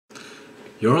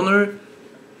Your Honor,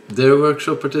 dear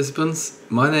workshop participants,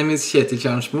 my name is Kjetil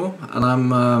Kjernsmo and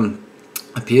I'm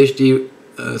a PhD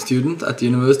student at the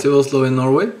University of Oslo in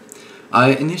Norway. I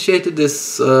initiated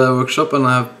this workshop and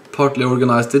I have partly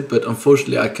organized it, but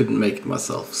unfortunately I couldn't make it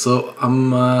myself. So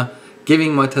I'm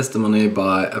giving my testimony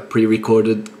by a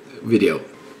pre-recorded video.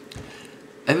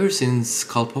 Ever since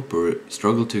Karl Popper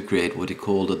struggled to create what he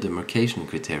called a demarcation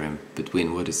criterium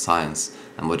between what is science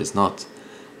and what is not,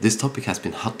 this topic has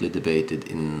been hotly debated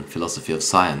in philosophy of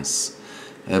science.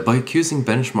 By accusing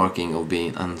benchmarking of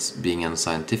being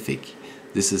unscientific,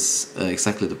 this is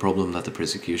exactly the problem that the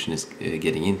prosecution is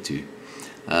getting into.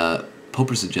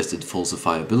 Popper suggested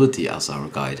falsifiability as our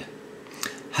guide.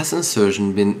 Has an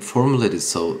assertion been formulated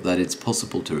so that it's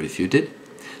possible to refute it?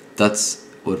 That's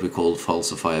what we call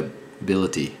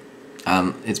falsifiability,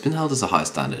 and it's been held as a high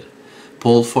standard.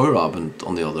 Feyerabend,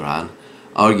 on the other hand,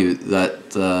 argued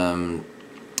that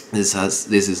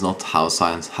this is not how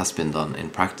science has been done in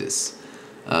practice.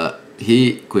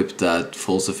 He quipped that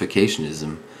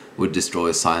falsificationism would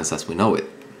destroy science as we know it.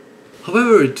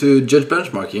 However, to judge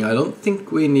benchmarking, I don't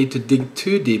think we need to dig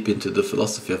too deep into the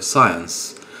philosophy of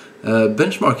science.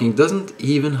 Benchmarking doesn't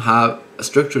even have a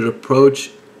structured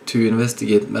approach to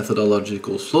investigate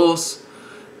methodological flaws,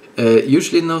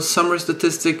 usually no summary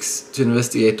statistics to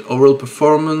investigate overall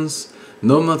performance,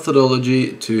 no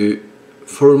methodology to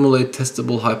formulate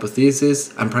testable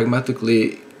hypotheses, and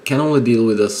pragmatically can only deal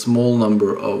with a small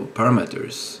number of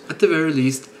parameters. At the very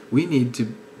least, we need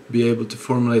to be able to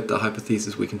formulate the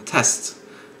hypothesis we can test,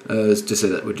 to say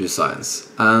that we do science.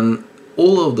 And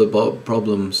all of the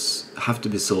problems have to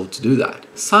be solved to do that.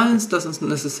 Science doesn't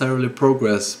necessarily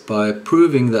progress by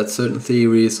proving that certain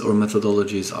theories or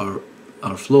methodologies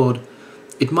are flawed.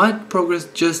 It might progress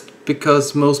just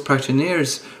because most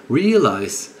practitioners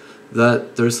realize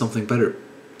that there is something better.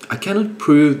 I cannot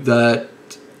prove that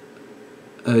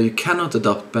you cannot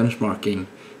adopt benchmarking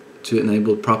to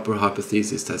enable proper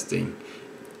hypothesis testing.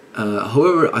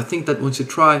 However, I think that once you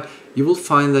try, you will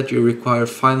find that you require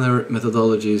finer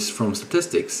methodologies from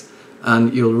statistics,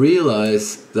 and you'll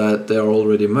realize that they are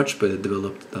already much better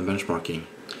developed than benchmarking.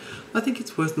 I think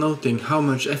it's worth noting how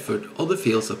much effort other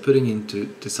fields are putting into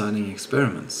designing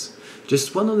experiments.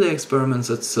 Just one of the experiments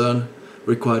at CERN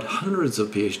required hundreds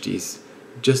of PhDs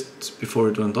just before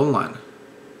it went online.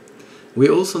 We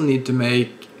also need to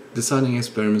make designing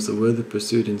experiments a worthy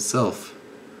pursuit in itself.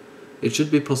 It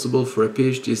should be possible for a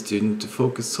PhD student to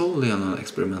focus solely on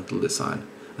experimental design.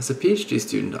 As a PhD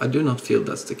student, I do not feel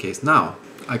that's the case now.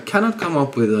 I cannot come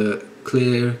up with a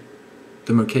clear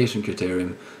demarcation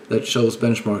criterium that shows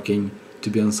benchmarking to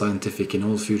be unscientific in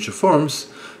all future forms,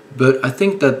 but I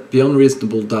think that beyond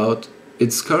reasonable doubt,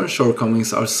 its current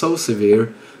shortcomings are so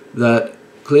severe that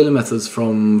clearly methods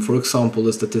from, for example,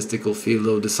 the statistical field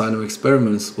of design of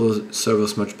experiments will serve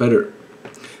us much better.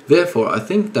 Therefore, I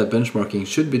think that benchmarking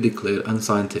should be declared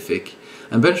unscientific,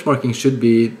 and benchmarking should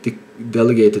be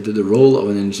delegated to the role of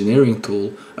an engineering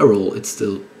tool, a role it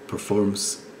still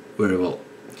performs very well.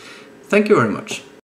 Thank you very much.